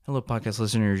Hello, podcast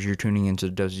listeners. You're tuning into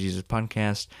the Dose of Jesus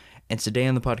podcast. And today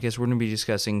on the podcast, we're going to be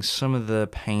discussing some of the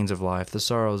pains of life, the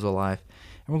sorrows of life.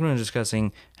 And we're going to be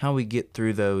discussing how we get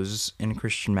through those in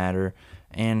Christian matter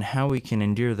and how we can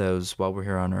endure those while we're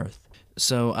here on earth.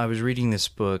 So I was reading this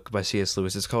book by C.S.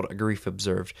 Lewis. It's called A Grief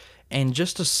Observed. And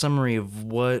just a summary of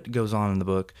what goes on in the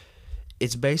book,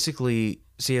 it's basically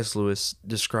C.S. Lewis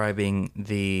describing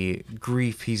the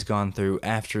grief he's gone through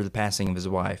after the passing of his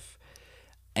wife.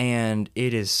 And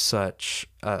it is such,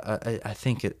 I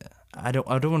don't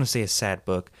want to say a sad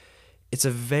book. It's a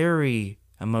very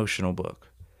emotional book.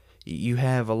 You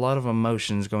have a lot of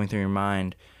emotions going through your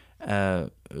mind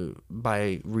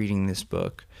by reading this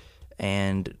book.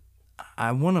 And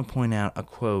I want to point out a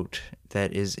quote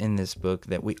that is in this book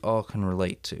that we all can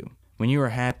relate to. When you are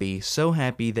happy, so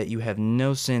happy that you have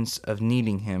no sense of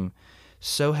needing him,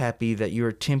 so happy that you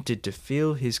are tempted to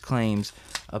feel his claims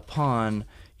upon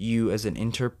you as an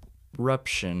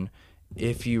interruption,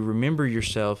 if you remember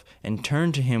yourself and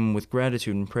turn to him with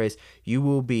gratitude and praise, you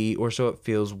will be, or so it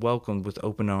feels, welcomed with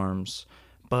open arms.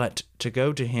 But to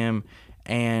go to him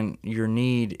and your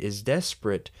need is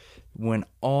desperate, when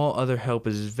all other help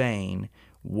is vain,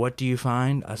 what do you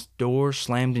find? A door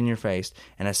slammed in your face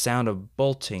and a sound of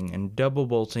bolting and double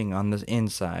bolting on the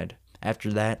inside.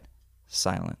 After that,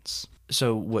 silence.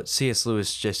 So what C.S.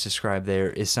 Lewis just described there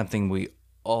is something we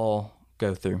all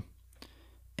go through.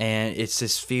 And it's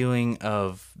this feeling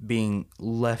of being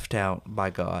left out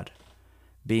by God,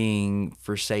 being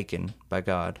forsaken by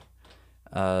God,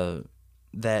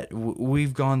 that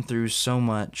we've gone through so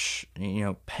much,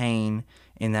 pain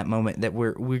in that moment that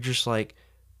we're just like,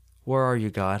 where are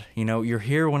you, God? You're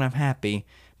here when I'm happy,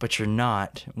 but you're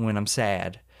not when I'm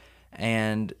sad.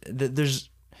 And there's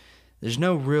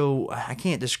no real, I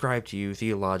can't describe to you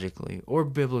theologically or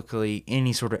biblically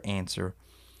any sort of answer.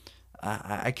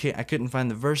 I couldn't find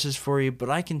the verses for you, but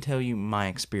I can tell you my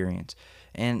experience.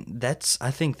 And I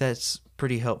think that's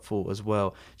pretty helpful as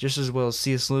well. Just as well as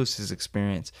C.S. Lewis's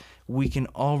experience. We can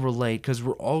all relate because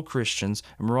we're all Christians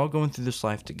and we're all going through this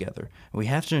life together. And we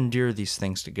have to endure these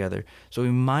things together. So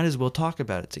we might as well talk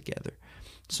about it together.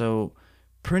 So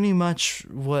pretty much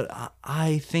what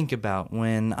I think about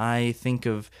when I think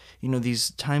of,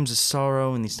 these times of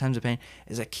sorrow and these times of pain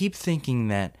is I keep thinking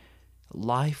that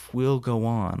life will go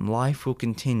on, life will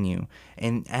continue,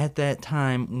 and at that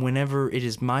time, whenever it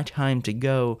is my time to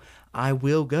go, I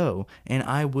will go, and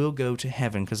I will go to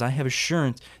heaven, because I have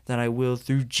assurance that I will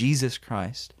through Jesus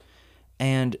Christ,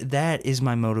 and that is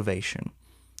my motivation,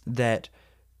 that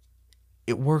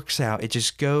it works out,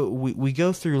 we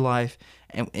go through life,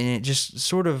 and it just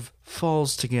sort of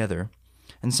falls together,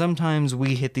 and sometimes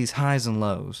we hit these highs and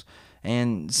lows,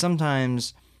 and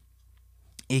sometimes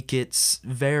it gets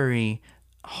very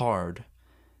hard.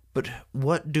 But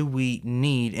what do we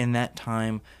need in that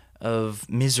time of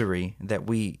misery that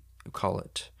we call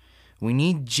it? We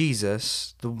need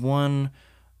Jesus, the one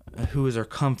who is our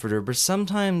comforter. But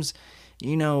sometimes,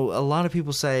 a lot of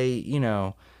people say, you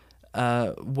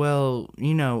have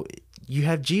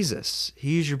Jesus.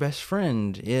 He is your best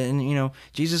friend. And,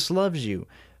 Jesus loves you.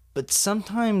 But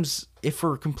sometimes, if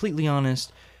we're completely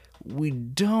honest, we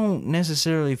don't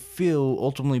necessarily feel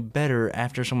ultimately better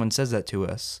after someone says that to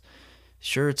us.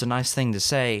 Sure, it's a nice thing to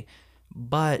say,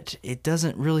 but it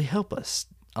doesn't really help us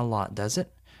a lot, does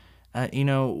it?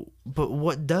 But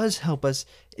what does help us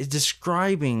is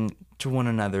describing to one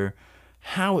another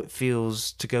how it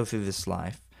feels to go through this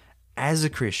life as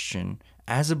a Christian,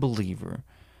 as a believer.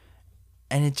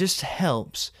 And it just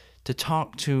helps to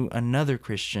talk to another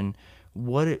Christian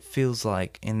what it feels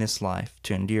like in this life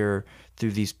to endure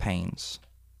through these pains.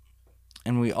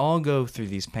 And we all go through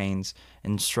these pains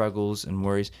and struggles and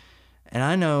worries. And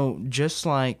I know, just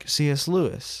like C.S.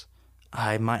 Lewis,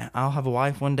 I'll have a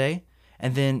wife one day,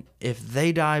 and then if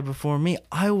they die before me,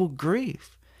 I will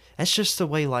grieve. That's just the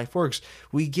way life works.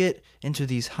 We get into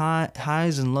these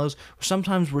highs and lows.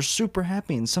 Sometimes we're super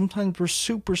happy, and sometimes we're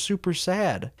super, super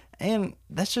sad. And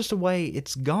that's just the way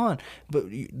it's gone. But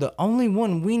the only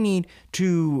one we need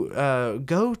to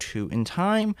go to in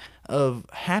time of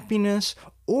happiness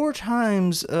or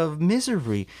times of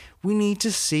misery, we need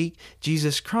to seek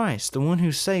Jesus Christ, the one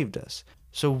who saved us.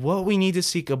 So what we need to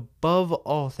seek above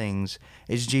all things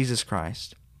is Jesus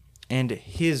Christ and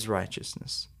his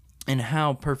righteousness and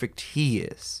how perfect he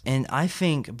is. And I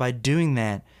think by doing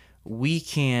that, we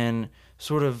can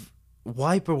sort of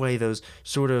wipe away those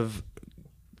sort of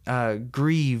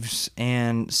griefs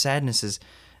and sadnesses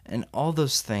and all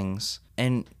those things.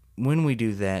 And when we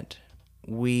do that,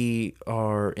 we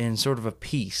are in sort of a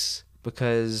peace,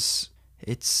 because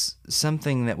it's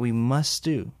something that we must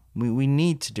do. We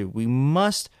need to do. We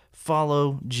must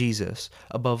follow Jesus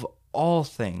above all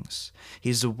things.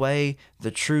 He's the way,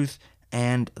 the truth,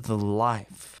 and the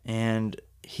life. And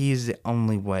He is the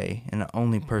only way and the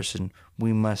only person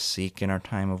we must seek in our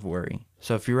time of worry.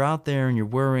 So if you're out there and you're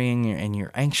worrying and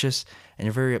you're anxious and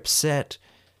you're very upset,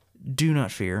 do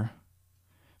not fear,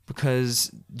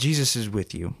 because Jesus is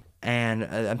with you. And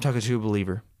I'm talking to a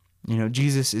believer.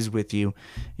 Jesus is with you.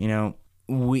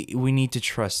 We need to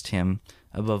trust Him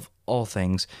above all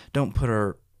things. Don't put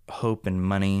our hope in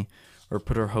money or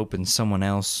put our hope in someone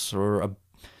else or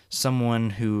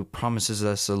someone who promises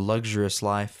us a luxurious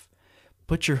life.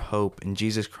 Put your hope in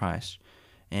Jesus Christ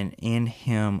and in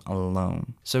Him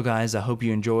alone. So guys, I hope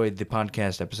you enjoyed the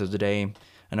podcast episode today.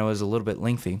 I know it was a little bit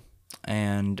lengthy,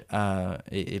 and I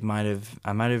might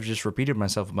have just repeated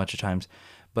myself a bunch of times,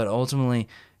 but ultimately,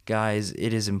 guys,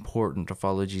 it is important to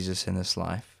follow Jesus in this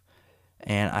life.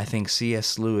 And I think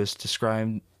C.S. Lewis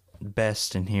described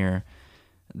best in here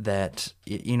that,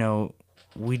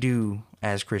 we do,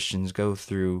 as Christians, go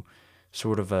through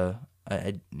sort of a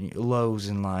lows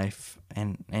in life,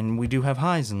 and we do have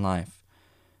highs in life.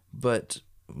 But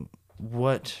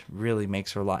what really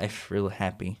makes our life really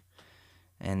happy?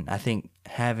 And I think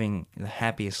having the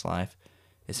happiest life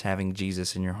is having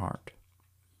Jesus in your heart.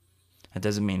 That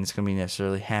doesn't mean it's going to be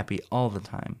necessarily happy all the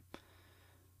time.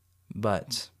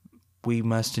 But we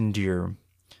must endure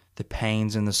the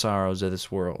pains and the sorrows of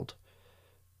this world,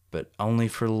 but only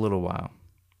for a little while.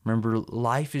 Remember,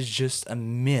 life is just a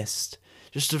mist,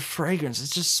 just a fragrance.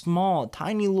 It's just small,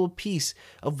 tiny little piece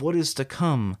of what is to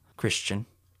come, Christian.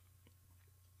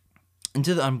 And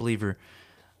to the unbeliever,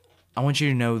 I want you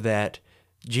to know that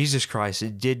Jesus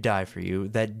Christ did die for you.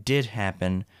 That did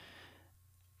happen.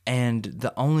 And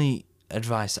the only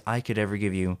advice I could ever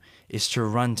give you is to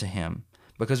run to Him,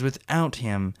 because without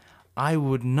Him, I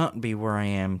would not be where I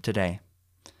am today.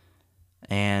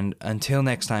 And until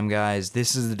next time, guys,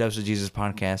 this is the Dose of Jesus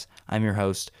podcast. I'm your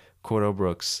host, Cordo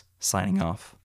Brooks, signing off.